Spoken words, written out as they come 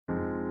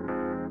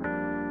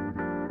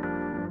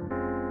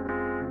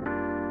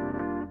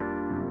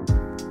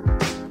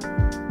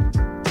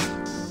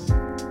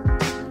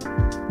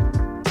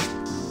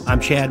I'm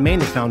Chad Main,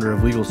 the founder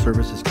of legal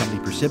services company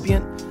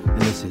Percipient,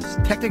 and this is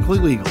Technically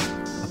Legal,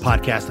 a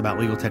podcast about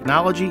legal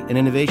technology and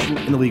innovation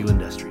in the legal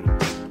industry.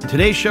 In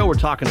today's show, we're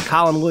talking to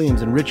Collin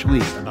Williams and Rich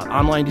Lee about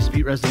online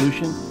dispute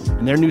resolution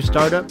and their new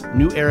startup,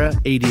 New Era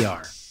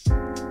ADR.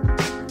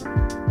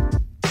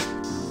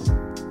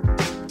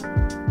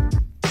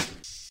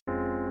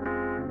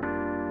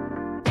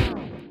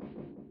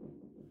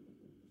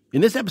 In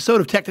this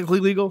episode of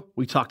Technically Legal,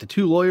 we talk to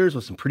two lawyers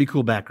with some pretty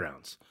cool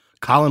backgrounds,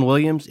 Collin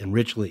Williams and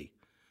Rich Lee.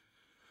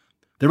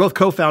 They're both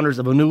co-founders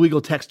of a new legal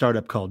tech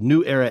startup called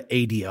New Era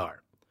ADR.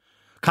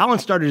 Collin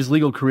started his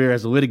legal career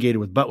as a litigator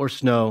with Butler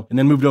Snow and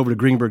then moved over to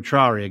Greenberg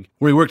Traurig,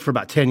 where he worked for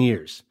about 10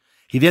 years.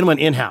 He then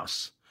went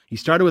in-house. He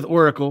started with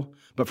Oracle,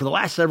 but for the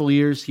last several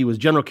years, he was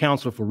general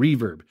counsel for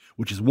Reverb,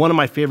 which is one of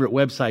my favorite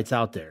websites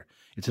out there.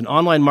 It's an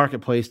online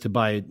marketplace to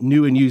buy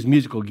new and used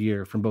musical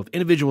gear from both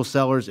individual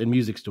sellers and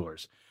music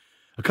stores.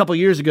 A couple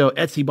years ago,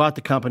 Etsy bought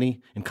the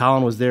company, and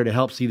Collin was there to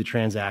help see the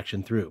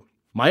transaction through.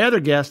 My other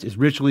guest is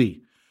Rich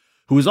Lee,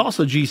 who is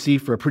also GC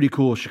for a pretty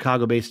cool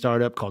Chicago-based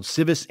startup called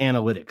Civis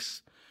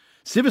Analytics.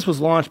 Civis was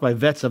launched by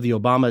vets of the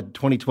Obama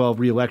 2012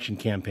 re-election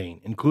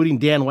campaign, including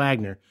Dan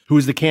Wagner, who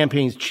is the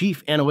campaign's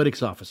chief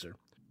analytics officer.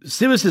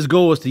 Civis's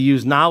goal is to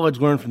use knowledge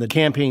learned from the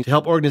campaign to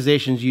help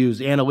organizations use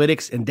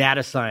analytics and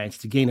data science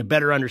to gain a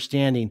better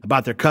understanding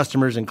about their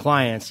customers and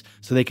clients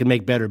so they can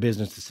make better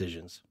business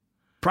decisions.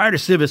 Prior to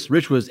Civis,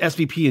 Rich was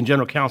SVP and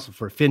general counsel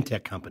for a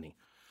fintech company.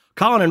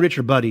 Collin and Rich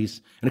are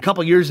buddies, and a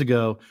couple years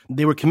ago,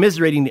 they were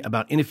commiserating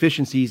about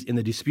inefficiencies in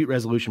the dispute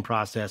resolution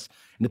process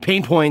and the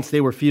pain points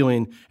they were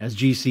feeling as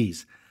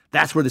GCs.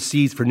 That's where the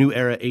seeds for New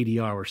Era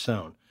ADR were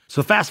sown.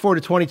 So fast forward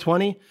to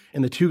 2020,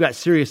 and the two got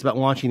serious about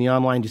launching the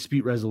online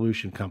dispute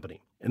resolution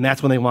company. And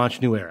that's when they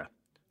launched New Era.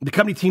 The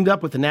company teamed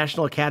up with the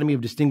National Academy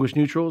of Distinguished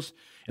Neutrals,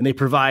 and they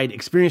provide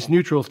experienced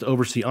neutrals to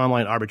oversee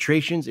online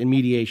arbitrations and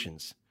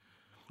mediations.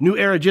 New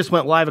Era just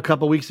went live a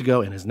couple weeks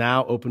ago and is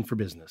now open for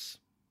business.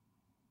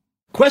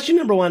 Question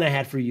number one I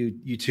had for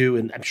you two,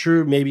 and I'm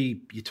sure maybe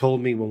you told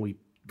me when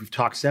we've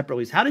talked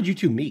separately, is how did you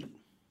two meet?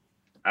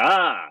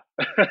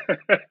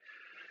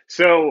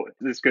 So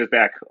this goes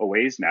back a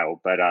ways now,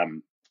 but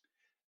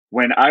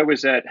when I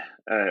was at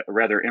a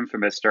rather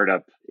infamous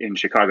startup in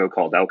Chicago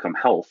called Outcome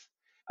Health,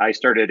 I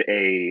started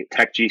a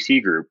tech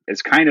GC group.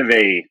 It's kind of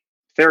a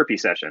therapy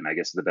session, I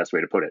guess is the best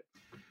way to put it.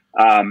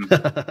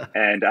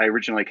 And I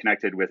originally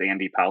connected with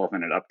Andy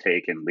Pollifman at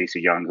Uptake and Lisa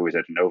Young, who was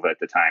at Nova at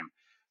the time.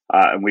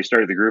 And we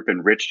started the group,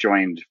 and Rich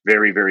joined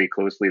very, very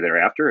closely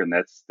thereafter. And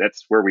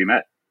that's where we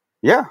met.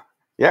 Yeah.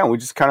 We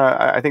just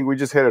I think we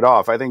just hit it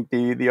off. I think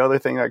the other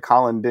thing that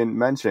Collin didn't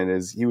mention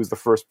is he was the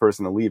first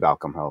person to leave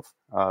Outcome Health,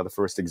 the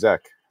first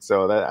exec.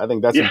 So I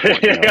think that's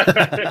important. You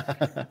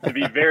know? To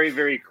be very,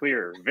 very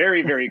clear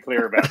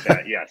about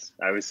that. Yes,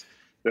 I was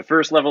the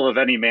first level of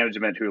any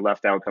management who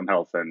left Outcome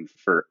Health, and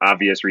for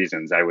obvious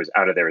reasons, I was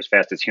out of there as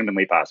fast as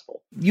humanly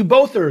possible. You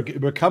both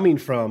were coming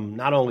from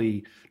not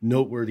only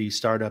noteworthy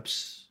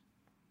startups,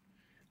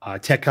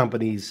 tech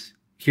companies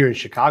here in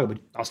Chicago, but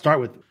I'll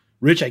start with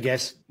Rich, I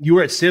guess. You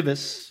were at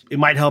Civis. It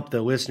might help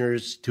the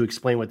listeners to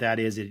explain what that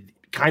is. It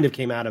kind of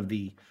came out of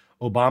the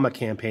Obama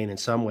campaign in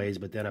some ways,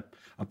 but then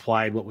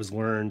applied what was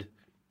learned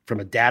from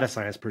a data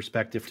science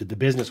perspective to the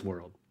business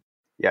world.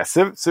 Yeah,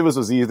 Civis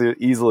was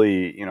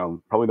easily,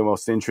 probably the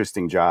most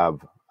interesting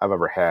job I've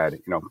ever had,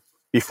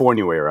 before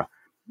New Era.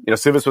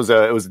 Civis was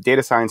a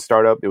data science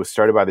startup. It was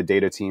started by the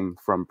data team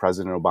from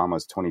President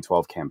Obama's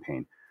 2012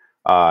 campaign.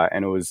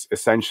 And it was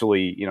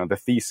essentially, the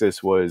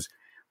thesis was,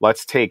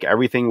 let's take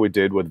everything we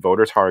did with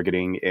voter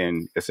targeting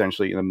in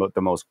essentially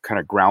the most kind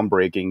of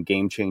groundbreaking,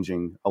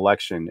 game-changing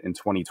election in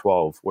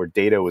 2012, where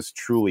data was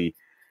truly,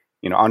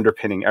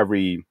 underpinning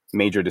every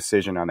major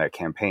decision on that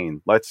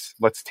campaign. Let's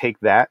take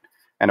that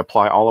and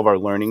apply all of our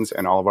learnings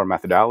and all of our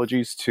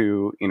methodologies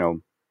to,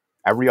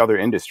 every other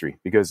industry.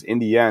 Because in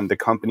the end, the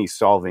company's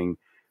solving,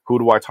 who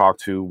do I talk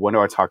to? When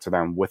do I talk to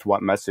them? With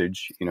what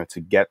message,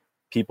 to get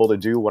people to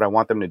do what I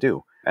want them to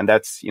do. And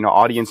that's,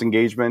 audience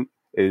engagement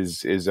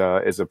is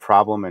a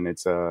problem, and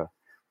it's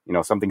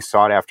something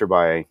sought after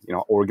by,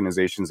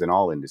 organizations in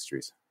all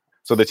industries.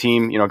 So the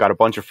team, got a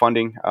bunch of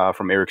funding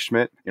from Eric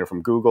Schmidt,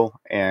 from Google,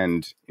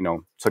 and,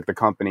 took the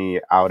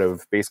company out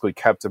of, basically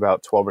kept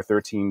about 12 or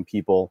 13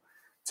 people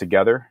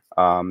together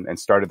and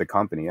started the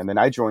company. And then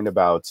I joined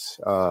about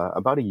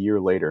a year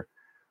later.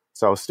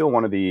 So I was still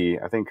one of the,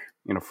 I think,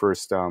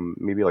 first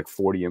maybe like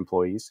 40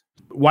 employees.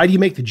 Why do you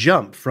make the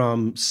jump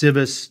from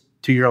Civis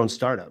to your own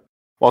startup?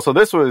 Well, so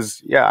this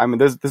was,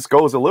 this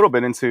goes a little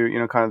bit into,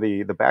 kind of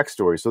the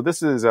backstory. So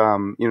this is,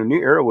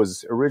 New Era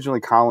was originally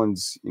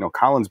Collin's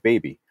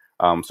baby.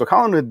 So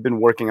Collin had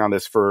been working on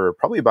this for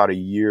probably about a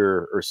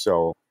year or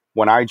so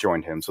when I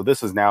joined him. So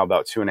this is now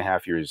about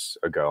 2.5 years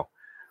ago.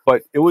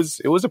 But it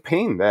was a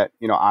pain that,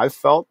 I've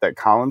felt, that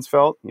Collin's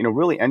felt,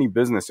 really any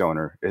business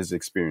owner has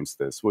experienced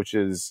this, which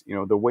is,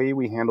 the way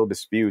we handle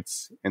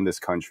disputes in this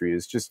country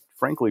is just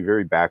frankly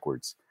very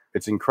backwards.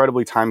 It's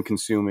incredibly time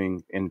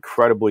consuming,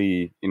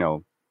 incredibly,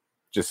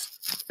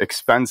 just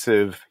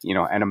expensive,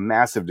 and a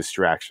massive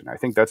distraction. I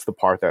think that's the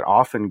part that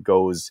often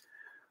goes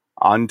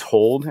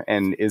untold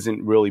and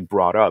isn't really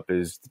brought up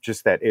is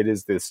just that it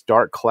is this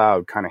dark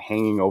cloud kind of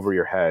hanging over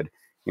your head.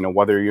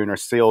 Whether you're in a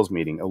sales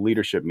meeting, a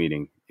leadership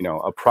meeting,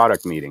 a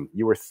product meeting,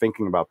 you were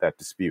thinking about that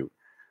dispute.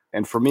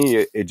 And for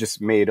me, it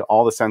just made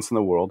all the sense in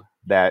the world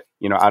that,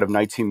 out of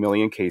 19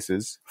 million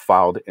cases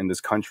filed in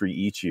this country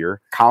each year,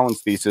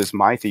 Collin's thesis,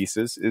 my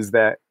thesis is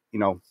that,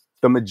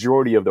 the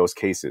majority of those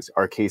cases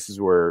are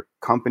cases where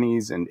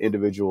companies and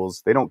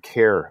individuals, they don't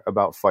care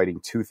about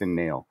fighting tooth and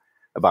nail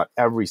about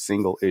every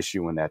single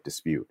issue in that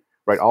dispute,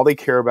 right? All they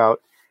care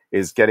about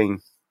is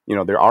getting,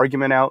 their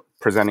argument out,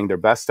 presenting their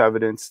best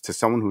evidence to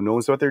someone who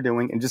knows what they're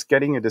doing, and just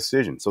getting a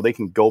decision so they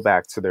can go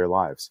back to their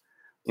lives.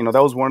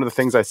 That was one of the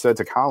things I said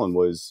to Collin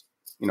was,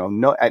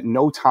 at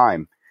no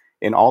time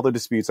in all the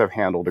disputes I've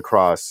handled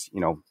across,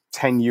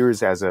 10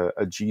 years as a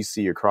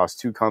GC across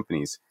 2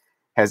 companies,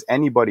 has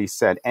anybody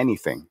said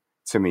anything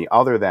to me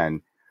other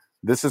than,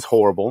 this is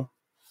horrible.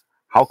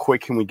 How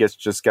quick can we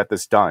just get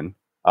this done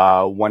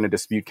when a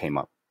dispute came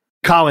up?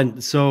 Collin,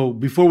 so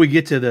before we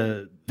get to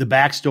the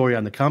backstory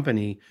on the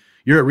company,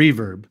 you're at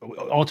Reverb,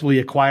 ultimately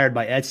acquired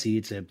by Etsy.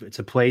 It's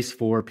a place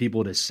for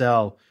people to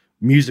sell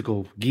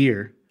musical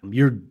gear.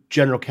 You're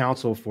general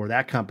counsel for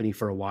that company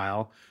for a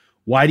while.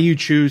 Why do you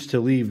choose to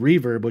leave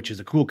Reverb, which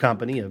is a cool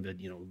company, a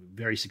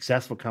very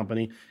successful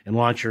company, and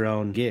launch your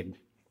own gig?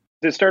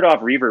 To start off,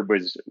 Reverb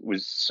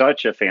was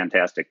such a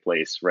fantastic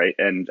place, right?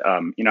 And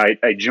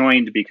I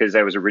joined because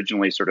I was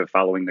originally sort of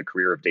following the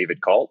career of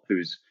David Colt,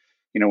 who's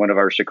one of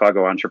our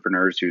Chicago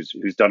entrepreneurs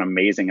who's done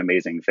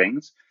amazing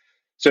things.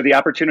 So the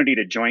opportunity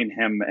to join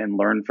him and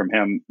learn from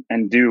him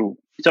and do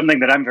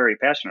something that I'm very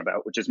passionate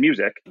about, which is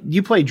music.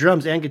 You play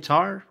drums and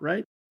guitar,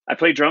 right? I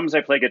play drums,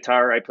 I play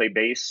guitar, I play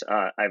bass.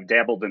 I've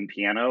dabbled in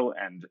piano,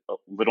 and a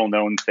little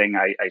known thing,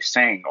 I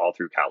sang all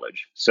through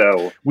college.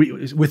 So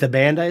with a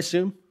band, I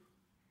assume?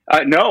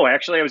 No,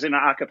 actually, I was in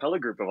an a cappella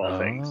group of all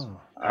things.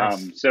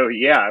 Nice. So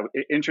yeah,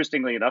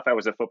 interestingly enough, I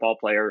was a football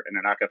player and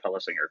an a cappella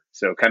singer.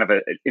 So kind of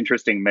an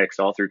interesting mix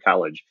all through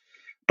college.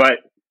 But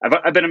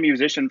I've been a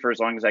musician for as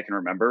long as I can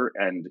remember.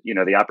 And,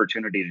 the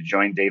opportunity to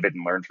join David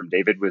and learn from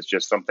David was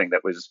just something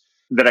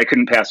that I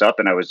couldn't pass up.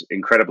 And I was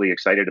incredibly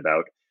excited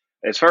about.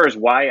 As far as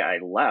why I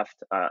left,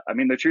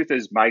 the truth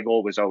is my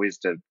goal was always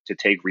to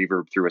take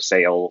Reverb through a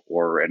sale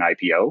or an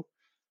IPO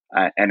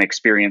and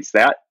experience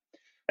that.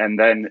 And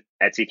then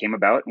Etsy came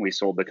about and we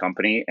sold the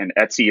company, and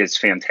Etsy is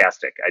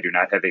fantastic. I do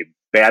not have a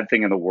bad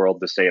thing in the world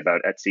to say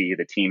about Etsy.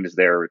 The teams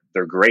there,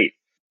 they're great.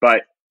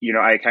 But,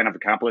 I kind of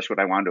accomplished what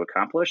I wanted to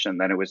accomplish. And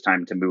then it was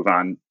time to move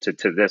on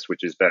to this,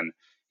 which has been,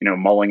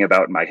 mulling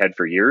about in my head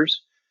for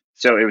years.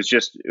 So it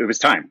was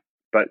time,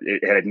 but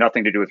it had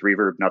nothing to do with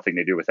Reverb, nothing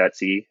to do with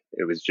Etsy.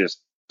 It was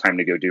just time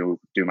to go do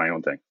my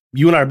own thing.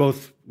 You and I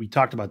we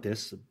talked about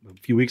this a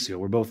few weeks ago.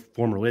 We're both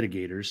former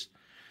litigators.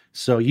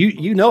 So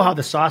you know how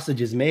the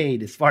sausage is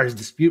made as far as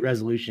dispute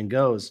resolution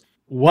goes.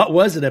 What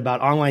was it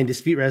about online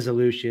dispute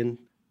resolution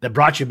that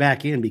brought you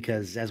back in?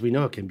 Because as we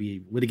know,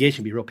 litigation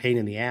can be a real pain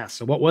in the ass.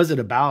 So what was it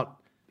about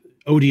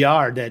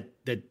ODR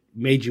that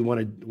made you want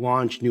to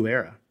launch New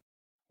Era?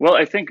 Well,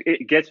 I think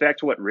it gets back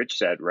to what Rich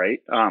said, right?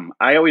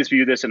 I always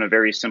view this in a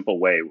very simple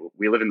way.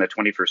 We live in the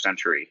 21st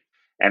century,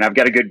 and I've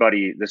got a good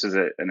buddy. This is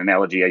an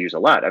analogy I use a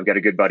lot. I've got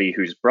a good buddy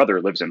whose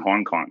brother lives in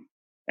Hong Kong,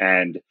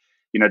 and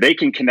they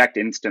can connect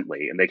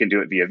instantly, and they can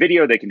do it via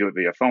video. They can do it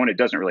via phone. It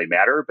doesn't really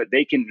matter, but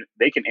they can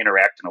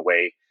interact in a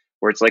way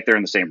where it's like they're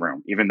in the same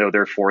room, even though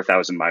they're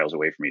 4,000 miles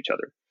away from each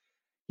other.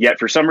 Yet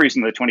for some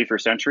reason, in the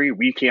 21st century,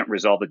 we can't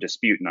resolve a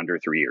dispute in under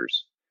 3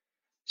 years.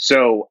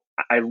 So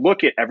I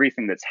look at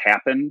everything that's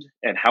happened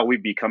and how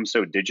we've become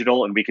so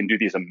digital, and we can do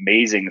these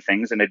amazing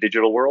things in a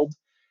digital world.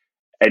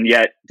 And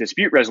yet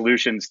dispute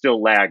resolution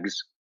still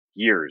lags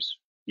years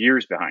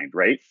behind,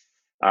 right?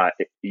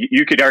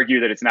 You could argue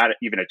that it's not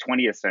even a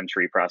 20th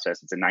century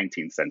process, it's a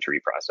 19th century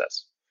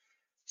process.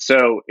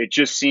 So it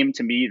just seemed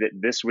to me that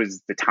this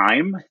was the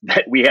time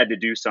that we had to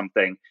do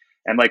something.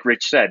 And like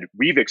Rich said,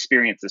 we've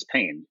experienced this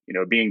pain,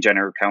 being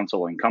general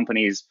counsel in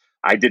companies.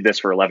 I did this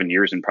for 11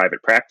 years in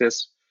private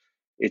practice.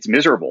 It's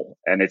miserable,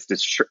 and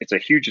it's a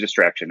huge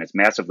distraction. It's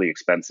massively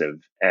expensive,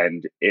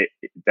 and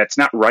that's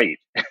not right.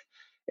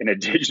 In a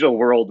digital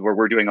world where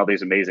we're doing all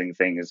these amazing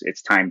things,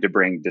 it's time to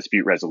bring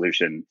dispute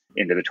resolution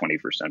into the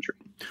 21st century.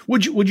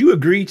 Would you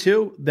agree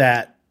too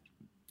that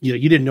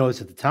you didn't know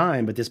this at the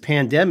time, but this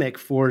pandemic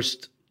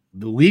forced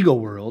the legal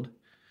world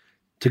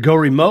to go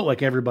remote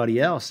like everybody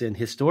else, and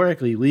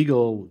historically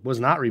legal was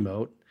not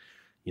remote.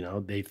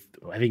 I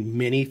think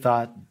many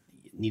thought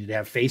needed to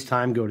have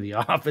FaceTime, go to the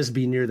office,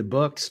 be near the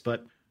books.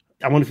 But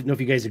I want to know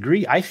if you guys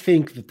agree. I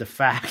think that the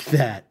fact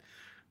that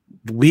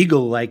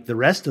legal, like the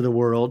rest of the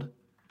world,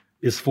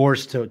 is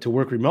forced to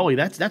work remotely,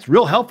 that's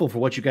real helpful for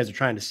what you guys are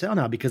trying to sell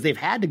now, because they've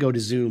had to go to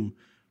Zoom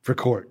for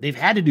court. They've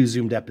had to do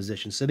Zoom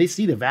depositions. So they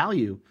see the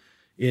value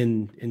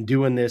in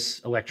doing this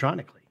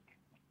electronically.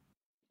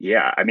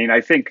 Yeah.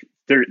 I think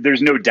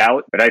there's no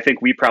doubt, but I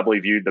think we probably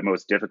viewed the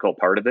most difficult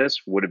part of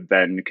this would have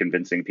been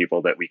convincing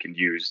people that we can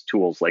use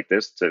tools like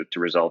this to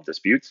resolve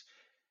disputes.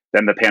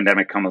 Then the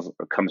pandemic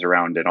comes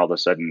around, and all of a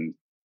sudden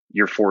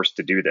you're forced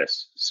to do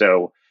this.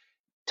 So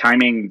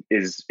timing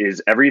is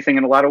everything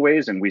in a lot of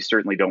ways, and we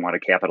certainly don't want to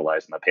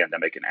capitalize on the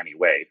pandemic in any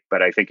way.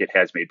 But I think it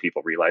has made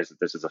people realize that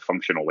this is a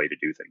functional way to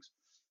do things.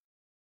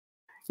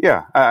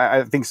 Yeah,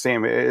 I think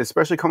same,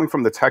 especially coming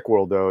from the tech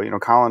world, though.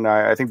 Collin,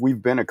 I think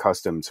we've been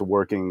accustomed to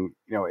working,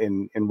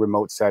 in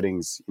remote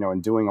settings,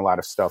 and doing a lot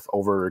of stuff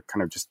over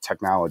kind of just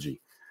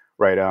technology,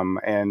 right?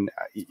 And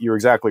you're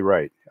exactly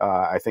right.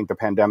 I think the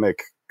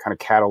pandemic kind of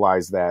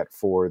catalyzed that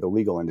for the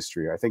legal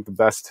industry. I think the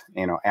best,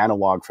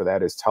 analog for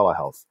that is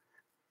telehealth.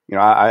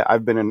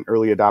 I've been an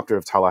early adopter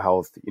of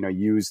telehealth,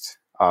 used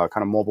kind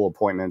of mobile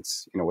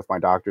appointments, with my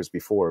doctors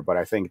before. But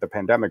I think the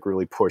pandemic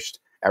really pushed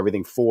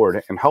everything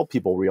forward and helped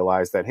people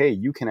realize that, hey,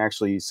 you can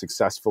actually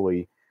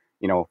successfully,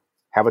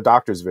 have a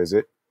doctor's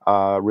visit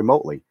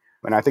remotely.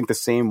 And I think the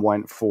same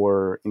went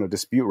for,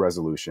 dispute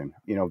resolution.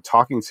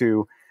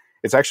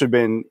 It's actually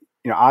been,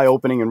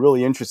 eye-opening and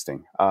really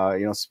interesting.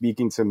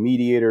 Speaking to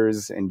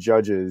mediators and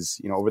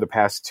judges, over the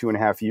past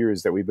 2.5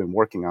 years that we've been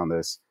working on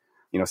this,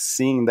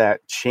 seeing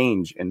that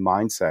change in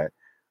mindset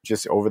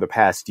just over the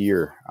past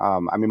year.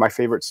 My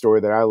favorite story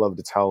that I love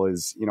to tell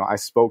is, I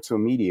spoke to a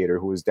mediator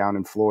who was down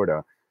in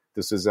Florida.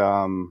 This is,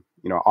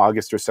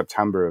 August or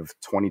September of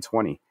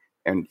 2020.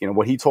 And,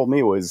 what he told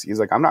me was, he's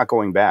like, I'm not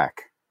going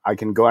back. I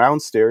can go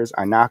downstairs.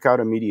 I knock out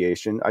a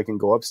mediation. I can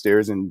go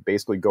upstairs and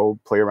basically go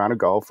play around a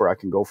golf, or I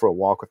can go for a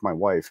walk with my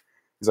wife.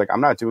 He's like,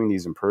 I'm not doing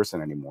these in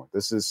person anymore.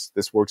 This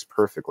works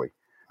perfectly.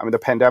 The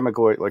pandemic,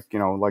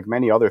 like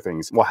many other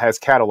things, has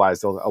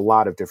catalyzed a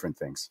lot of different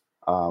things,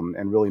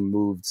 and really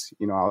moved,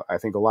 I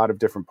think a lot of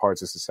different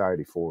parts of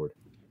society forward.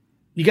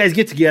 You guys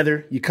get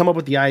together, you come up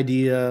with the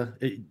idea.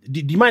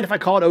 Do you mind if I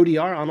call it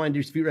ODR, online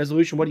dispute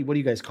resolution? What do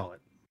you guys call it?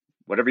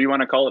 Whatever you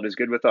want to call it is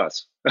good with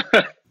us.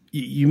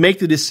 You make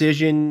the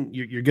decision,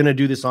 you're going to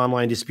do this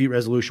online dispute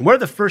resolution. What are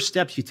the first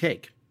steps you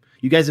take?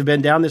 You guys have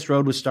been down this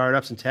road with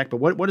startups and tech, but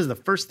what is the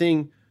first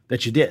thing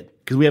that you did?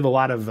 Because we have a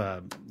lot of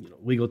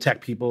legal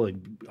tech people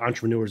and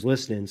entrepreneurs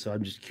listening, so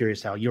I'm just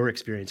curious how your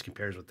experience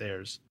compares with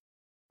theirs.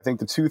 I think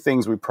the two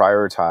things we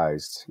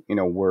prioritized,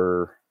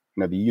 were,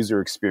 the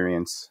user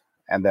experience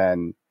and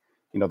then,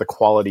 the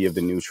quality of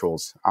the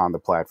neutrals on the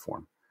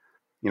platform.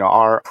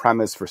 Our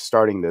premise for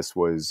starting this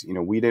was,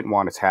 we didn't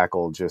want to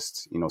tackle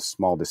just,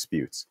 small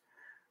disputes,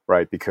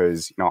 right?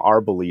 Because, our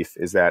belief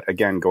is that,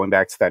 again, going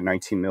back to that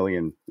 19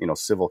 million,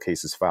 civil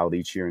cases filed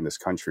each year in this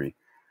country,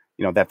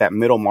 that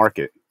middle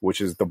market,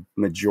 which is the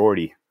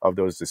majority of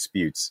those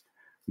disputes,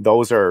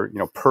 those are,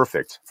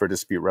 perfect for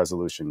dispute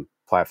resolution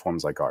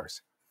platforms like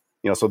ours.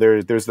 So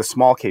there's the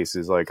small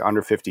cases like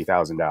under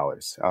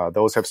 $50,000.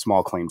 Those have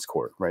small claims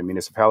court, right?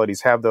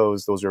 Municipalities have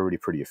those. Those are already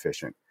pretty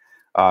efficient.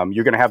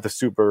 You're going to have the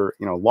super,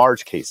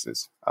 large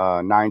cases,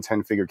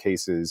 9-10 figure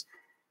cases,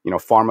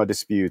 pharma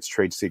disputes,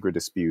 trade secret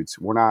disputes.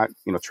 We're not,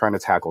 trying to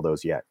tackle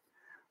those yet.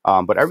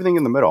 But everything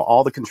in the middle,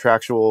 all the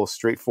contractual,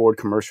 straightforward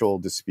commercial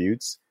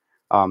disputes,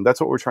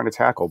 that's what we're trying to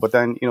tackle. But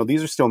then,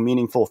 these are still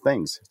meaningful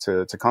things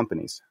to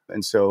companies.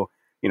 And so,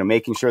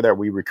 making sure that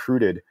we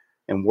recruited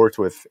and worked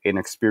with an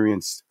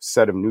experienced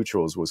set of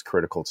neutrals was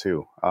critical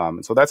too.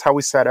 And so that's how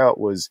we set out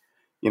was,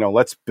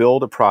 let's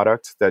build a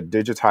product that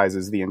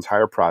digitizes the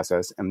entire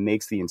process and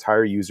makes the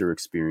entire user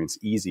experience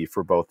easy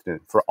for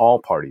all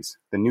parties,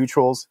 the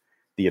neutrals,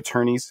 the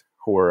attorneys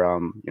who are,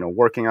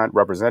 working on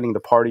representing the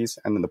parties,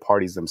 and then the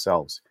parties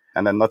themselves.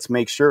 And then let's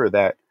make sure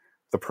that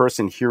the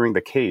person hearing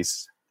the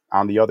case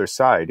on the other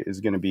side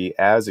is going to be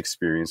as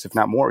experienced, if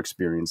not more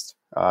experienced,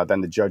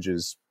 than the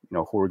judges,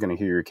 who are going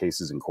to hear your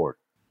cases in court.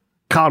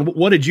 Collin,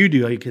 what did you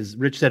do? Because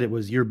Rich said it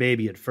was your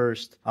baby at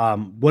first.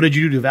 What did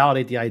you do to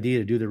validate the idea,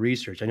 to do the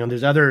research? I know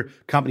there's other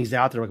companies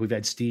out there, like we've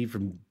had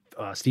Stephen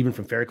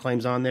from Fair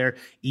Claims on there.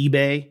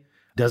 eBay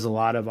does a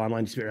lot of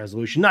online dispute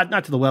resolution,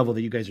 not to the level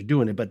that you guys are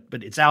doing it, but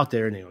it's out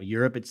there. And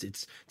Europe,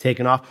 it's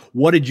taken off.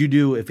 What did you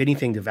do, if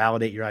anything, to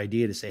validate your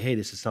idea, to say, hey,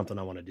 this is something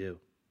I want to do?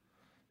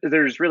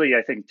 There's really,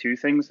 I think, two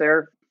things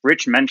there.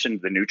 Rich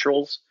mentioned the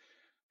neutrals.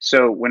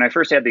 So when I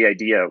first had the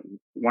idea,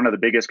 one of the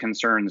biggest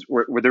concerns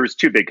were there was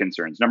two big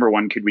concerns. Number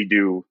one, could we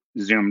do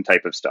Zoom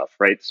type of stuff,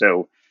 right?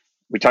 So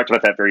we talked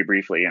about that very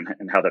briefly,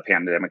 and how the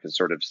pandemic has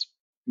sort of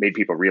made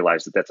people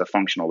realize that that's a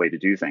functional way to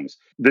do things.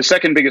 The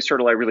second biggest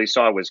hurdle I really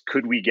saw was,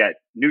 could we get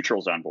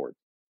neutrals on board,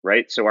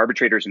 right? So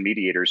arbitrators and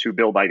mediators who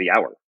bill by the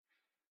hour.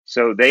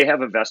 So they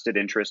have a vested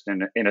interest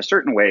in a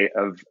certain way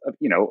of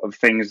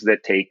things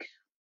that take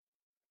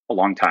a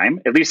long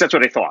time. At least that's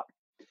what I thought.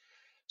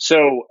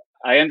 So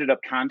I ended up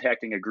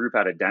contacting a group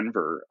out of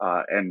Denver,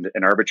 and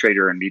an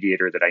arbitrator and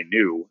mediator that I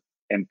knew,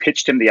 and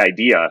pitched him the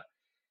idea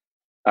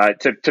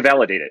to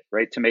validate it,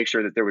 right? To make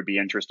sure that there would be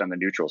interest on the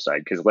neutral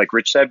side. Because like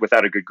Rich said,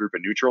 without a good group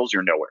of neutrals,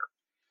 you're nowhere.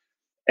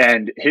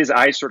 And his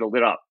eyes sort of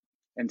lit up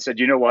and said,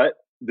 you know what?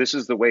 This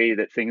is the way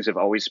that things have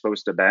always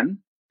supposed to been.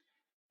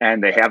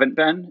 And they haven't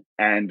been.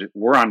 And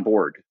we're on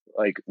board.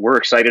 Like, we're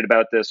excited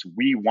about this.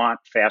 We want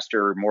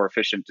faster, more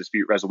efficient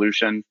dispute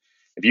resolution.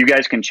 If you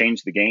guys can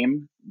change the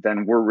game,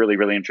 then we're really,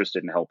 really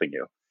interested in helping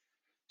you.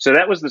 So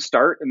that was the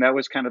start. And that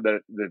was kind of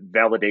the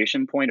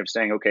validation point of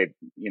saying, okay,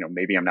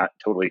 maybe I'm not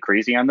totally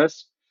crazy on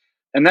this.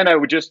 And then I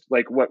would just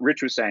like what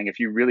Rich was saying, if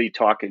you really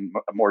talk in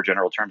more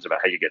general terms about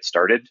how you get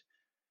started,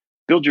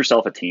 build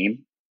yourself a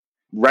team,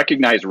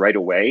 recognize right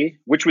away,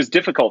 which was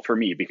difficult for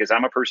me because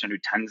I'm a person who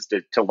tends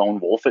to lone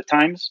wolf at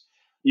times.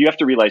 You have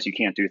to realize you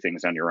can't do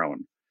things on your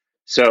own.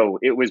 So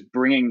it was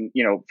bringing,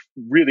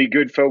 really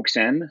good folks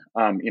in.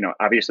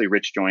 Obviously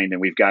Rich joined,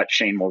 and we've got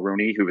Shane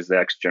Mulrooney, who was the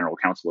ex-general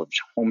counsel of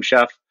Home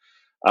Chef.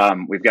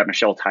 We've got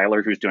Michelle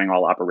Tyler, who's doing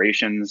all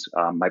operations.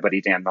 My buddy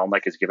Dan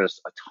Melnick has given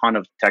us a ton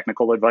of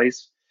technical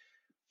advice.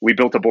 We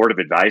built a board of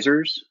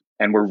advisors,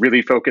 and we're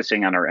really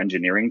focusing on our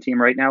engineering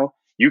team right now.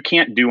 You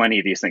can't do any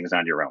of these things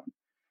on your own.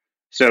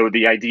 So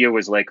the idea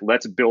was like,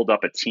 let's build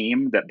up a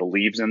team that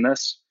believes in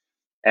this,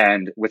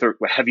 and with a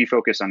heavy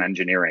focus on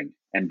engineering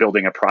and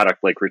building a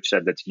product, like Rich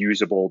said, that's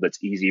usable,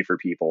 that's easy for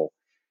people.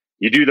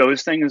 You do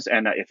those things,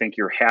 and I think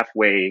you're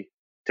halfway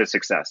to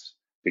success,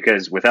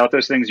 because without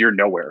those things, you're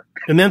nowhere.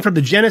 And then from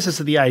the genesis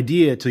of the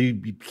idea till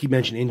you keep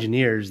mentioning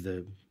engineers,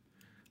 the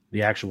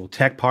actual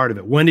tech part of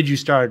it, when did you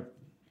start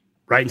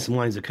writing some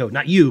lines of code?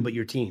 Not you, but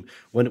your team.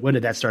 When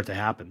did that start to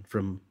happen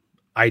from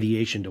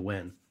ideation to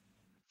when?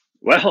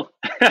 Well,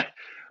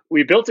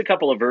 we built a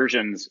couple of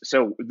versions.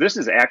 So this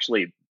is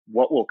actually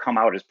what will come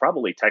out is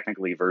probably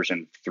technically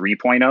version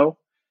 3.0.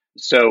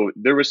 So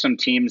there was some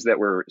teams that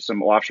were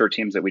some offshore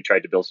teams that we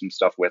tried to build some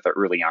stuff with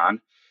early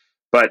on.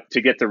 But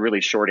to get the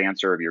really short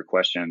answer of your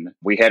question,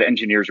 we had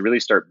engineers really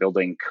start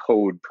building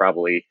code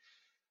probably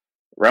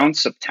around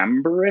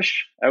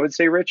September-ish, I would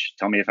say, Rich.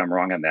 Tell me if I'm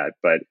wrong on that.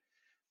 But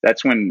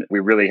that's when we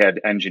really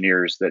had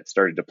engineers that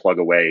started to plug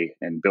away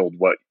and build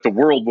what the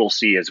world will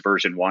see as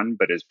version 1,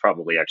 but is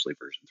probably actually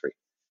version 3.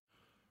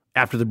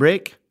 After the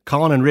break,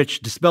 Collin and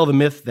Rich dispel the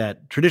myth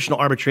that traditional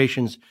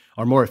arbitrations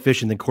are more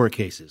efficient than court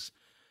cases.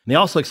 And they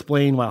also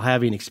explain why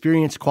having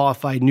experienced,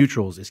 qualified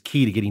neutrals is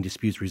key to getting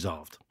disputes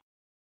resolved.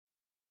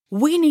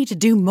 We need to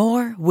do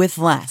more with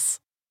less.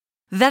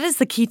 That is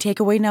the key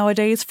takeaway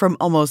nowadays from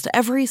almost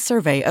every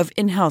survey of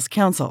in-house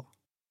counsel.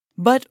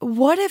 But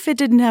what if it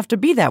didn't have to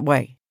be that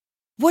way?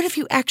 What if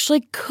you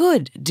actually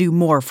could do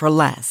more for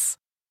less?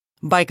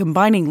 By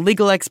combining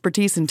legal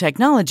expertise and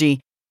technology,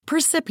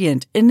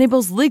 Percipient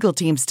enables legal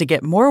teams to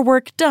get more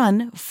work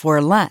done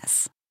for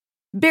less.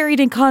 Buried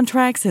in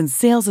contracts and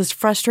sales is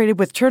frustrated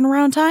with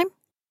turnaround time?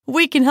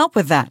 We can help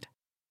with that.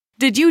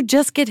 Did you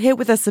just get hit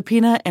with a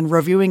subpoena and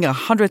reviewing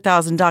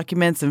 100,000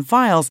 documents and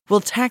files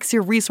will tax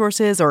your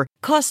resources or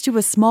cost you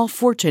a small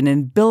fortune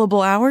in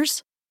billable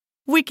hours?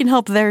 We can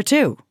help there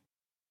too.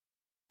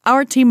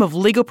 Our team of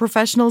legal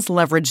professionals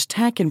leverage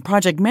tech and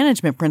project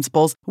management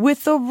principles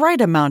with the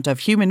right amount of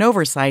human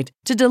oversight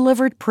to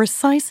deliver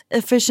precise,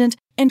 efficient,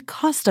 and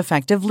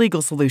cost-effective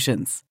legal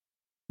solutions.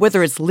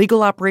 Whether it's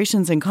legal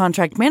operations and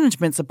contract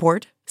management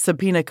support,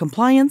 subpoena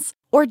compliance,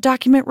 or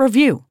document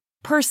review,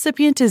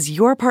 Percipient is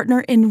your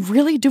partner in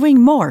really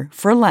doing more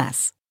for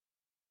less.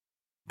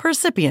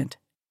 Percipient.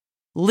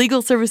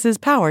 Legal services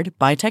powered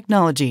by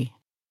technology.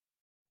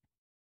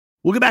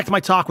 We'll get back to my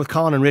talk with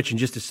Collin and Rich in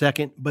just a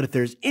second, but if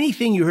there's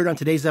anything you heard on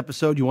today's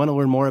episode you want to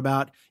learn more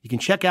about, you can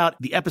check out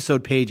the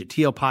episode page at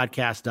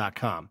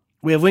tlpodcast.com.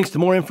 We have links to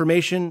more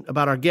information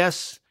about our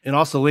guests and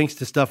also links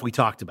to stuff we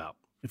talked about.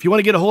 If you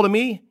want to get a hold of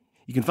me,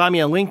 you can find me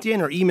on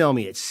LinkedIn or email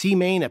me at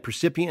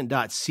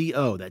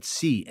cmain@percipient.co.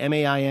 That's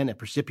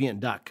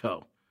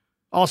CMAIN@percipient.co.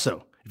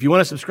 Also, if you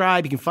want to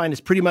subscribe, you can find us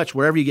pretty much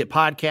wherever you get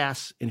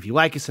podcasts. And if you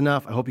like us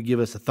enough, I hope you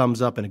give us a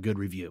thumbs up and a good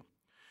review.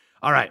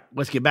 All right,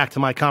 let's get back to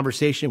my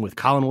conversation with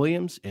Collin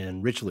Williams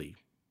and Rich Lee.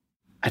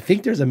 I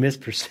think there's a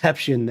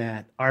misperception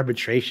that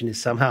arbitration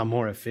is somehow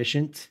more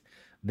efficient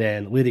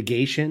than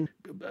litigation.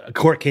 A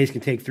court case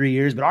can take 3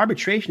 years, but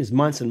arbitration is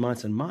months and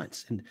months and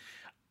months. And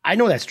I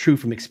know that's true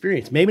from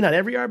experience. Maybe not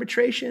every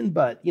arbitration,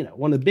 but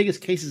one of the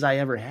biggest cases I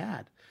ever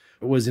had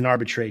was in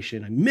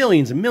arbitration,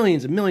 millions and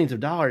millions and millions of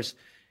dollars,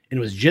 and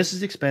it was just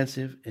as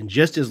expensive and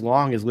just as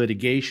long as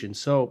litigation.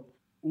 So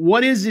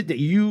what is it that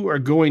you are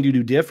going to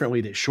do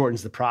differently that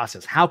shortens the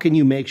process? How can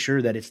you make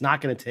sure that it's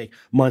not going to take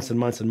months and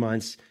months and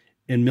months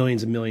and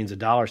millions of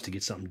dollars to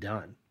get something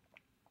done?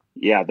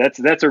 Yeah,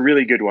 that's a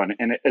really good one.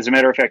 And as a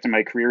matter of fact, in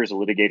my career as a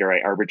litigator,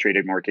 I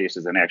arbitrated more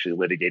cases than actually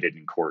litigated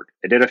in court.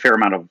 I did a fair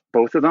amount of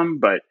both of them,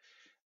 but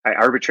I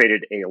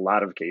arbitrated a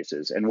lot of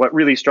cases. And what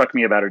really struck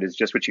me about it is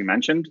just what you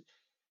mentioned.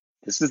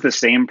 This is the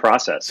same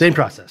process. Same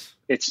process.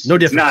 It's no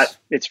difference.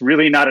 It's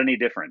really not any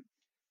different.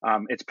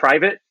 It's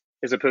private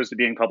as opposed to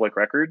being public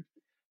record.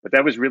 But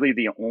that was really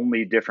the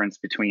only difference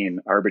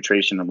between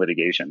arbitration and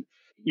litigation.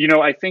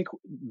 I think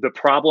the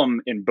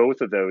problem in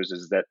both of those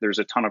is that there's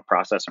a ton of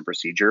process and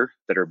procedure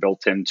that are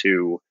built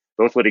into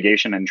both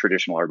litigation and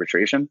traditional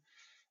arbitration.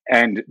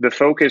 And the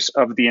focus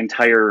of the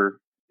entire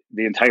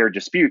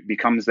dispute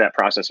becomes that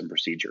process and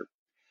procedure.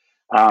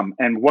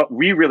 And what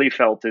we really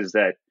felt is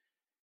that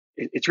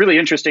it's really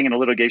interesting in a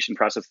litigation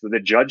process that the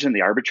judge and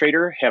the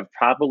arbitrator have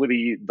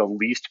probably the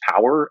least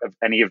power of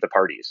any of the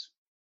parties,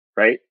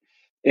 right?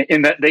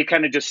 In that they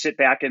kind of just sit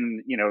back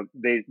and,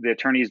 the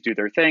attorneys do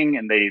their thing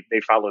and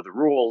they follow the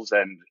rules,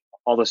 and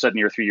all of a sudden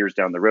you're 3 years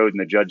down the road and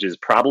the judge is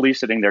probably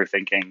sitting there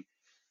thinking,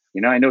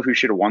 I know who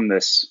should have won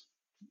this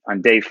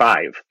on day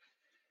 5.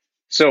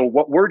 So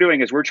what we're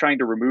doing is we're trying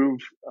to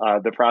remove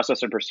the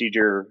process and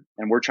procedure,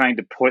 and we're trying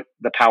to put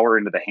the power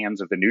into the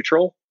hands of the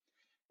neutral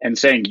and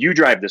saying, you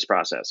drive this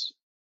process.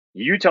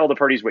 You tell the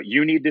parties what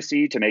you need to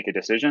see to make a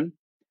decision.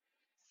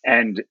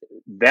 And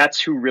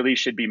that's who really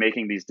should be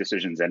making these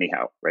decisions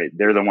anyhow, right?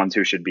 They're the ones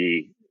who should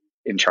be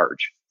in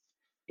charge.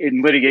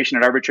 In litigation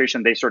and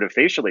arbitration, they sort of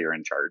facially are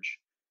in charge.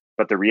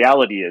 But the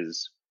reality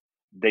is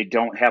they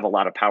don't have a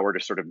lot of power to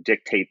sort of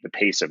dictate the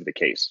pace of the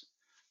case.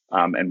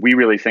 And we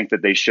really think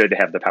that they should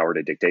have the power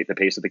to dictate the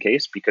pace of the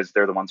case because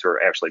they're the ones who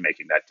are actually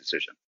making that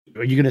decision.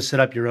 Are you going to set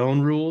up your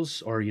own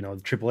rules, or the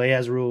AAA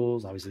has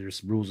rules? Obviously,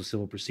 there's rules of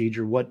civil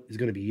procedure. What is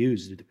going to be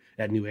used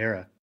at New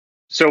Era?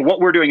 So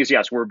what we're doing is,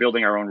 yes, we're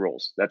building our own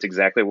rules. That's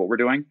exactly what we're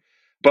doing.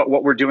 But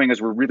what we're doing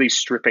is we're really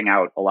stripping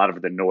out a lot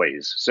of the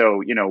noise.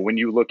 So, when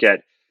you look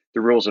at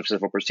the rules of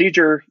civil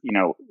procedure,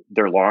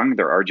 they're long,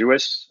 they're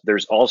arduous.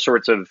 There's all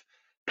sorts of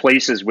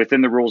places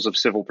within the rules of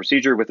civil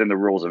procedure, within the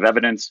rules of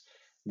evidence,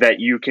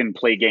 that you can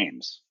play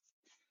games.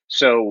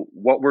 So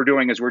what we're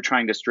doing is we're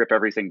trying to strip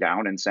everything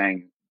down and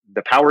saying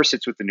the power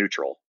sits with the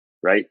neutral,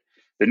 right?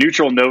 The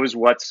neutral knows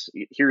what's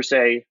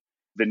hearsay.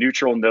 The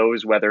neutral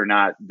knows whether or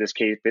not this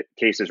case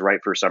is right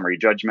for summary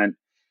judgment.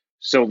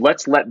 So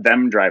let's let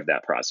them drive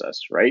that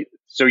process, right?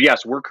 So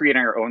yes, we're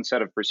creating our own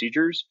set of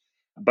procedures,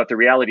 but the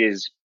reality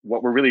is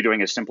what we're really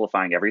doing is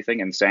simplifying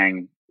everything and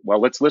saying, well,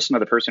 let's listen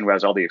to the person who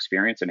has all the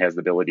experience and has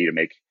the ability to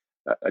make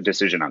a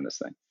decision on this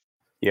thing.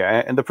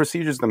 Yeah, and the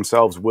procedures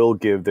themselves will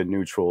give the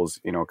neutrals,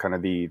 kind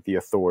of the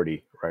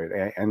authority,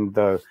 right? And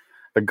the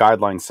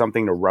guidelines,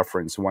 something to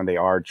reference when they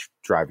are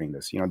driving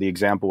this. The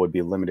example would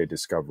be limited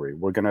discovery.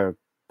 We're going to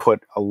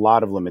put a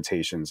lot of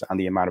limitations on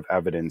the amount of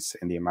evidence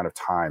and the amount of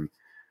time,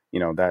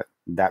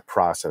 that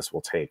process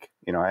will take.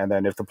 And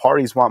then if the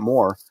parties want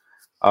more,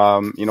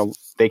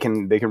 they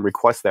can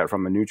request that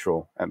from a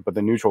neutral, but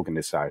the neutral can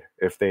decide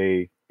if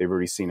they've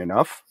already seen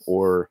enough,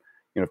 or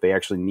if they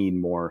actually need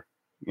more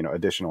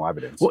additional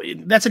evidence. Well,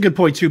 that's a good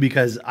point too,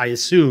 because I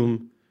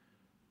assume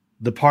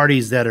the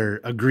parties that are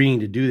agreeing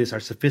to do this are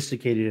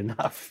sophisticated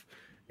enough,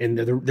 and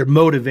their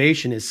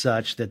motivation is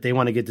such that they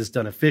want to get this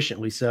done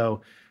efficiently.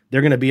 So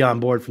they're going to be on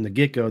board from the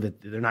get-go that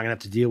they're not going to have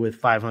to deal with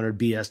 500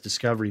 BS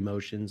discovery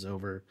motions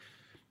over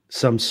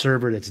some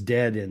server that's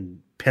dead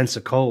in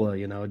Pensacola,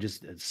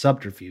 just a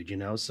subterfuge,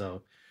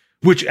 So,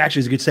 which actually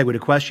is a good segue to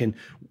question.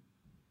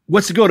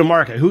 What's the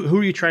go-to-market? Who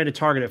are you trying to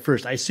target at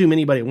first? I assume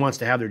anybody who wants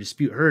to have their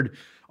dispute heard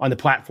on the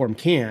platform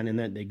can, and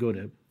then they go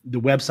to the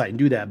website and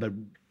do that. But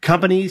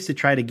companies to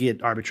try to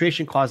get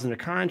arbitration clause in their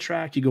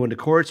contract, you go into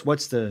courts.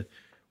 Where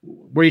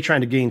are you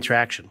trying to gain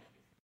traction?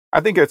 I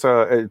think it's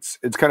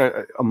kind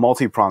of a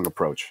multi-pronged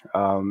approach.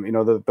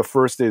 The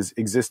first is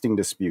existing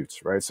disputes,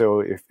 right?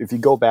 So if you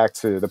go back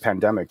to the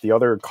pandemic, the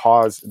other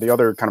kind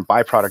of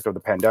byproduct of the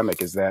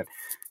pandemic is that,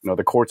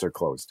 the courts are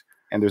closed.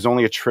 And there's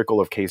only a trickle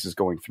of cases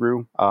going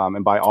through.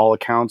 And by all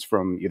accounts,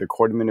 from either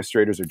court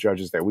administrators or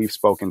judges that we've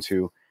spoken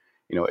to,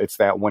 it's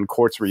that when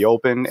courts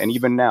reopen, and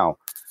even now,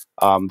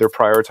 they're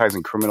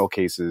prioritizing criminal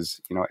cases,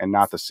 and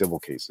not the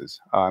civil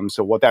cases.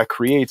 So what that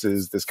creates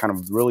is this kind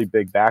of really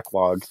big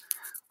backlog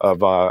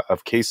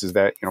of cases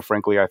that,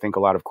 frankly, I think a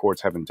lot of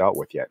courts haven't dealt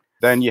with yet.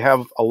 Then you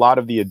have a lot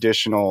of the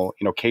additional,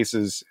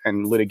 cases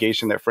and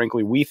litigation that,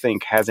 frankly, we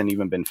think hasn't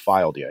even been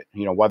filed yet.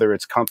 Whether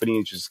it's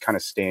companies just kind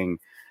of staying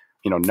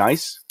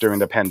nice during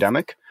the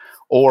pandemic,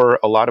 or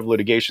a lot of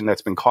litigation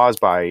that's been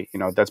caused by,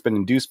 that's been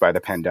induced by the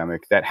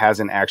pandemic that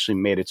hasn't actually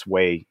made its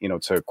way,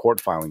 to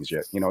court filings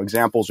yet.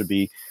 Examples would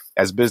be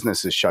as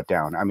businesses shut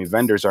down. I mean,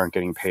 vendors aren't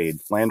getting paid,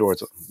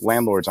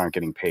 landlords aren't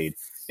getting paid,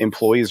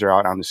 employees are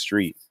out on the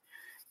street,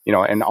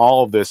 and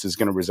all of this is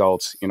going to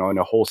result, in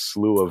a whole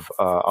slew of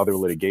other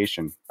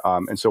litigation.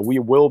 And so we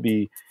will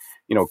be,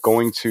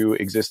 going to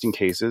existing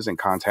cases and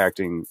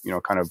contacting,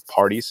 kind of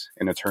parties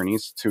and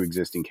attorneys to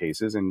existing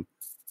cases, and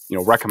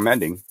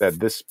recommending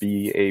that this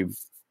be a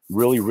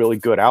really, really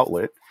good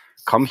outlet.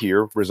 Come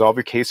here, resolve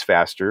your case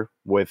faster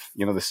with,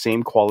 the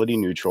same quality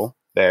neutral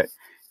that,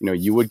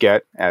 you would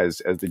get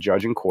as the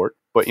judge in court,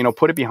 but,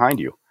 put it behind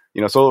you.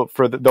 So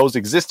for those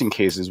existing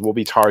cases, we'll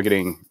be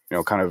targeting,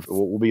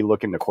 we'll be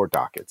looking to court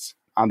dockets.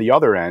 On the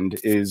other end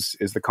is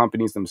the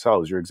companies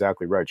themselves. You're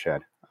exactly right,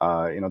 Chad.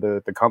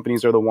 The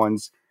companies are the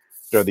ones,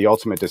 they're the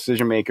ultimate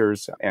decision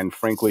makers. And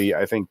frankly,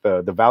 I think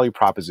the value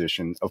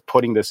proposition of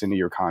putting this into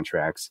your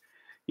contracts,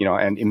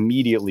 and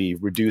immediately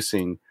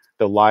reducing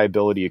the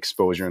liability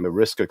exposure and the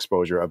risk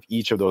exposure of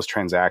each of those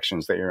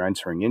transactions that you're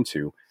entering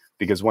into.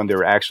 Because when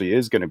there actually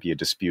is going to be a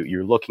dispute,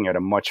 you're looking at a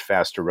much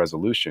faster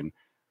resolution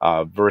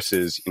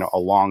versus, a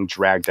long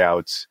dragged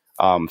out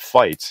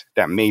fight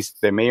that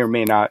may or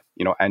may not,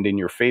 end in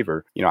your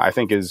favor, I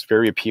think is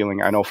very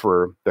appealing. I know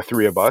for the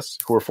three of us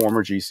who are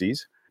former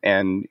GCs,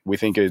 and we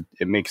think it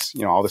makes,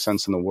 all the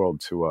sense in the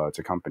world to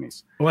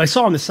companies. Well, I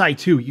saw on the site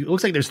too, it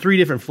looks like there's 3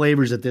 different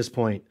flavors at this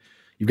point.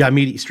 You've got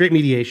straight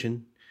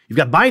mediation, you've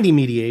got binding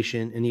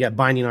mediation, and you got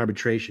binding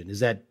arbitration.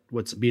 Is that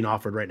what's being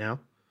offered right now?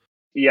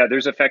 Yeah,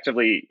 there's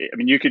effectively, I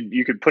mean, you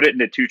could put it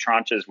into two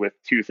tranches with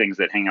two things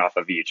that hang off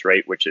of each,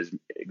 right? Which is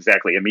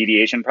exactly a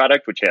mediation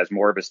product, which has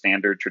more of a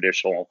standard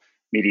traditional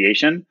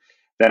mediation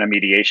than a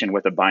mediation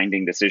with a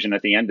binding decision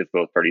at the end if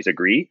both parties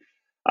agree.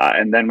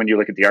 And then when you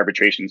look at the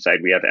arbitration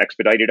side, we have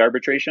expedited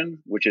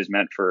arbitration, which is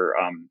meant for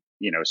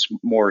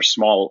more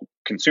small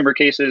consumer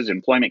cases,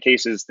 employment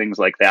cases, things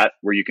like that,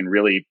 where you can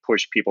really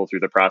push people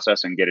through the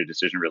process and get a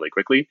decision really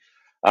quickly.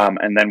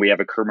 And then we have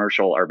a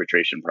commercial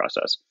arbitration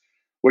process,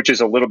 which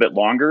is a little bit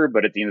longer,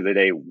 but at the end of the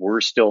day,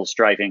 we're still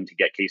striving to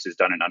get cases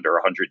done in under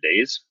 100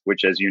 days,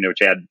 which, as you know,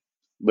 Chad,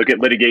 look at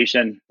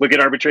litigation, look at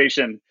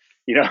arbitration,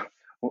 you know,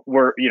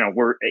 we're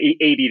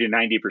 80 to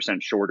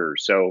 90% shorter.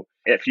 So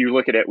if you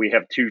look at it, we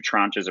have two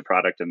tranches of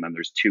product, and then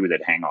there's two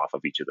that hang off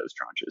of each of those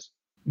tranches.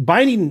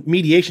 Binding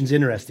mediation is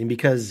interesting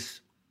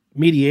because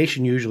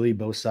mediation, usually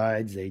both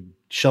sides, they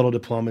shuttle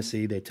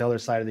diplomacy, they tell their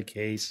side of the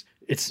case.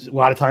 It's a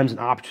lot of times an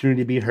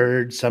opportunity to be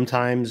heard.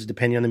 Sometimes,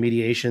 depending on the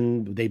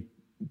mediation,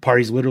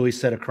 parties literally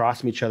sit across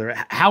from each other.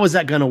 How is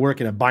that going to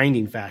work in a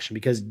binding fashion?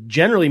 Because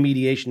generally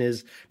mediation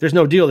is, there's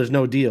no deal, there's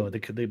no deal.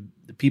 The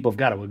people have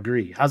got to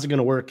agree. How's it going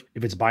to work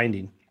if it's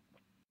binding?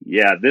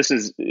 Yeah, this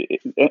is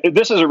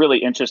a really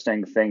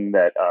interesting thing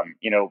that,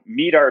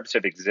 meet-arbs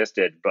have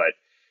existed, but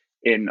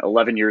in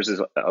 11 years as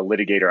a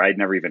litigator, I'd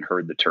never even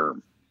heard the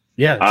term.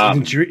 Yeah,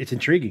 it's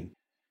intriguing.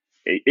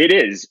 It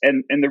is.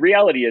 And the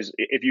reality is,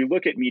 if you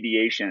look at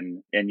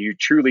mediation and you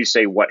truly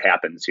say what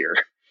happens here,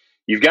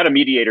 you've got a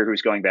mediator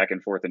who's going back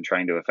and forth and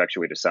trying to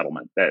effectuate a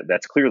settlement.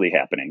 That's clearly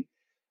happening.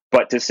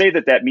 But to say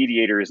that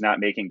mediator is not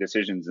making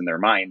decisions in their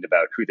mind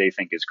about who they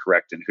think is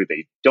correct and who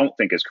they don't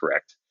think is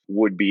correct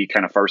would be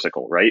kind of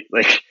farcical, right?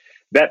 Like,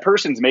 that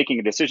person's making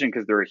a decision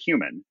because they're a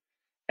human.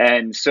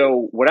 And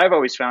so what I've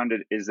always found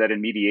is that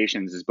in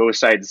mediations is both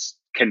sides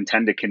can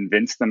tend to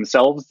convince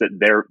themselves that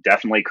they're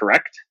definitely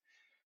correct.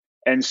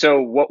 And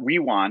so what we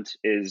want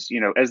is,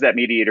 as that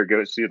mediator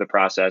goes through the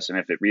process, and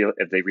if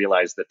they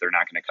realize that they're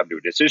not going to come to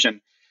a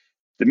decision,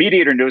 the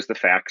mediator knows the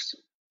facts,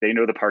 they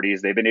know the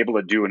parties, they've been able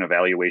to do an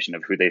evaluation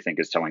of who they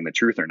think is telling the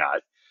truth or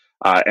not.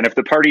 And if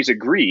the parties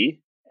agree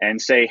and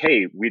say,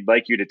 hey, we'd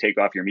like you to take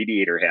off your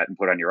mediator hat and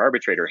put on your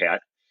arbitrator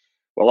hat,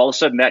 well, all of a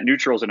sudden that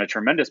neutral's in a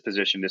tremendous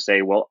position to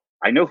say, well,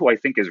 I know who I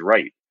think is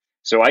right.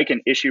 So I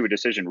can issue a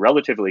decision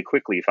relatively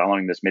quickly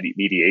following this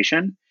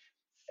mediation.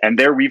 And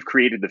there we've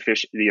created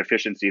the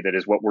efficiency that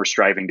is what we're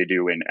striving to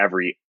do in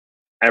every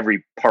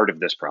part of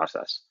this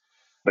process.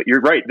 But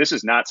you're right, this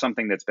is not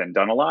something that's been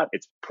done a lot.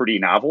 It's pretty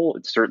novel.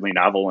 It's certainly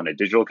novel in a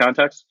digital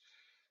context.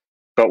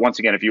 But once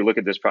again, if you look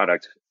at this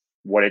product,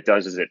 what it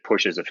does is it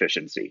pushes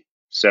efficiency.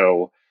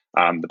 So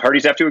the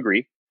parties have to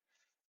agree,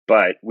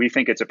 but we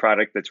think it's a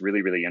product that's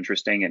really, really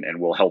interesting and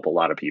will help a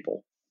lot of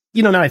people.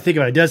 Now I think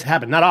about it, it does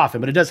happen, not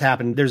often, but it does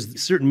happen. There's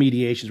certain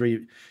mediations where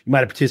you might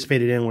have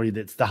participated in where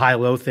it's the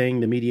high-low thing.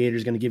 The mediator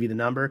is going to give you the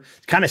number.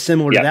 It's kind of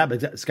similar to that,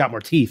 but it's got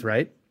more teeth,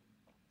 right?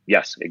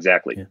 Yes,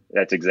 exactly. Yeah.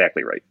 That's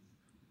exactly right.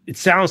 It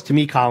sounds to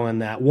me, Collin,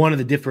 that one of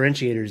the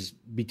differentiators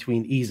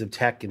between ease of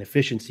tech and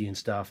efficiency and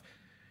stuff,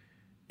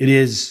 it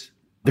is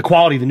the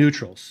quality of the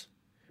neutrals.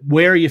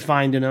 Where are you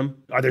finding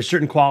them? Are there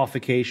certain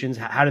qualifications?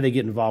 How do they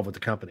get involved with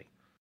the company?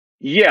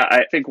 Yeah,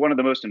 I think one of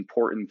the most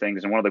important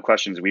things, and one of the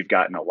questions we've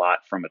gotten a lot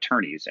from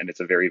attorneys, and it's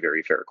a very,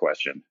 very fair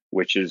question,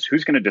 which is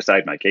who's going to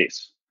decide my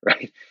case,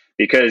 right?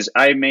 Because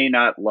I may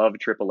not love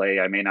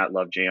AAA, I may not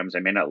love jams, I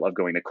may not love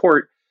going to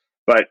court,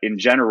 but in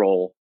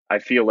general, I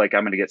feel like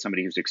I'm going to get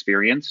somebody who's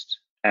experienced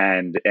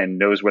and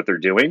knows what they're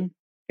doing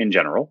in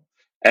general.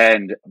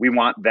 And we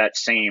want that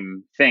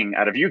same thing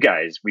out of you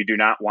guys. We do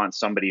not want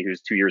somebody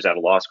who's 2 years out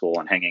of law school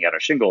and hanging out a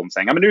shingle and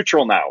saying, I'm a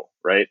neutral now,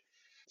 right?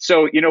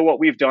 So, what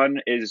we've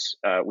done is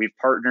we've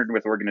partnered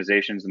with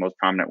organizations. The most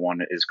prominent one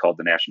is called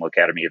the National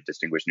Academy of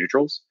Distinguished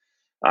Neutrals,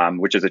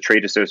 which is a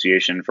trade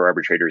association for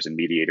arbitrators and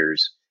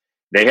mediators.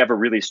 They have a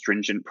really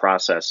stringent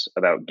process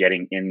about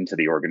getting into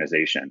the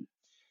organization.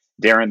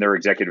 Darren, their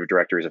executive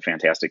director, is a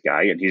fantastic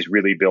guy, and he's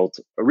really built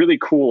a really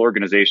cool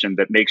organization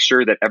that makes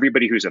sure that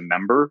everybody who's a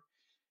member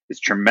is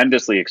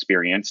tremendously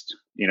experienced,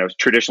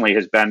 traditionally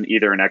has been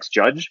either an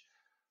ex-judge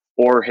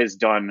or has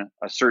done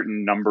a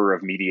certain number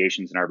of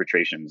mediations and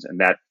arbitrations. And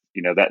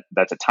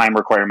that's a time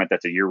requirement,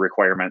 that's a year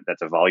requirement,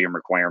 that's a volume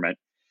requirement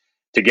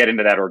to get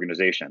into that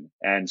organization.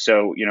 And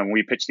so, when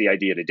we pitched the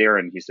idea to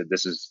Darren, he said,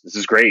 this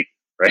is great,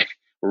 right?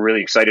 We're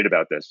really excited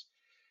about this.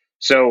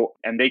 So,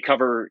 and they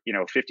cover,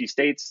 50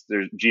 states,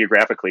 they're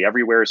geographically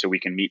everywhere, so we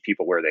can meet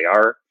people where they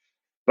are.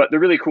 But the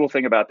really cool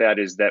thing about that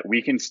is that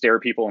we can stare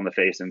people in the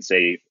face and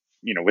say,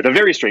 with a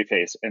very straight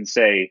face and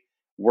say,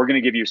 we're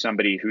going to give you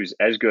somebody who's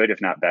as good,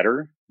 if not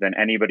better, than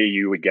anybody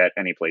you would get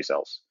anyplace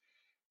else.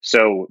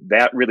 So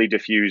that really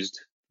diffused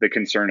the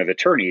concern of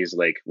attorneys,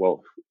 like,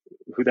 well,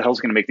 who the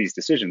hell's going to make these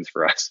decisions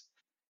for us?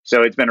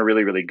 So it's been a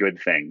really, really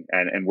good thing.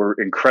 And we're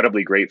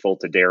incredibly grateful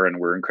to Darren.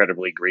 We're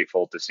incredibly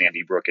grateful to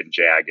Sandy, Brooke, and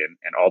Jag,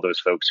 and all those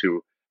folks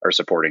who are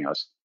supporting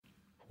us.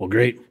 Well,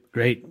 great.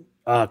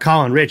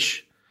 Collin,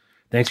 Rich,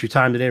 thanks for your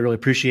time today. Really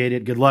appreciate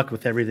it. Good luck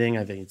with everything.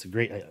 I think it's a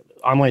great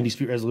online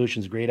dispute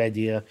resolution is a great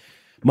idea,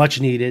 much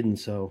needed. And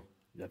so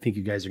I think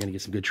you guys are going to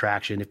get some good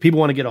traction. If people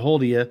want to get a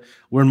hold of you,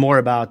 learn more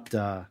about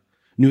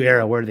New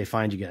Era, where do they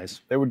find you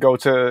guys? They would go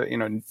to,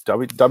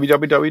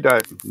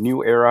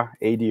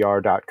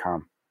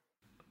 www.neweraadr.com.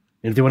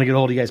 And if they want to get a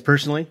hold of you guys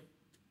personally?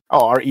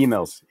 Oh, our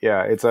emails.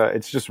 Yeah,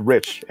 it's just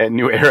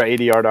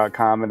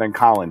rich@neweraadr.com and then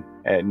Collin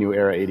at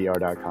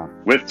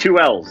neweraadr.com. With 2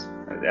 L's.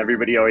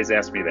 Everybody always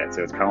asks me that,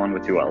 so it's Collin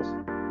with 2 L's.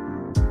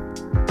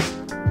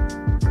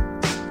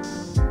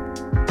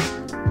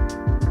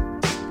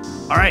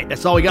 All right,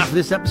 that's all we got for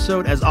this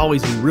episode. As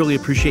always, we really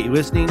appreciate you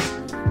listening.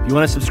 If you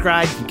want to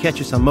subscribe, you can catch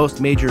us on most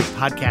major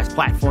podcast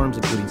platforms,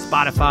 including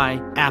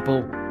Spotify,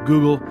 Apple,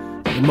 Google,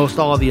 and most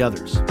all of the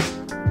others.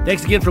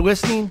 Thanks again for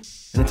listening,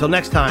 and until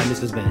next time,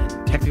 this has been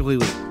Technically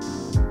Legal.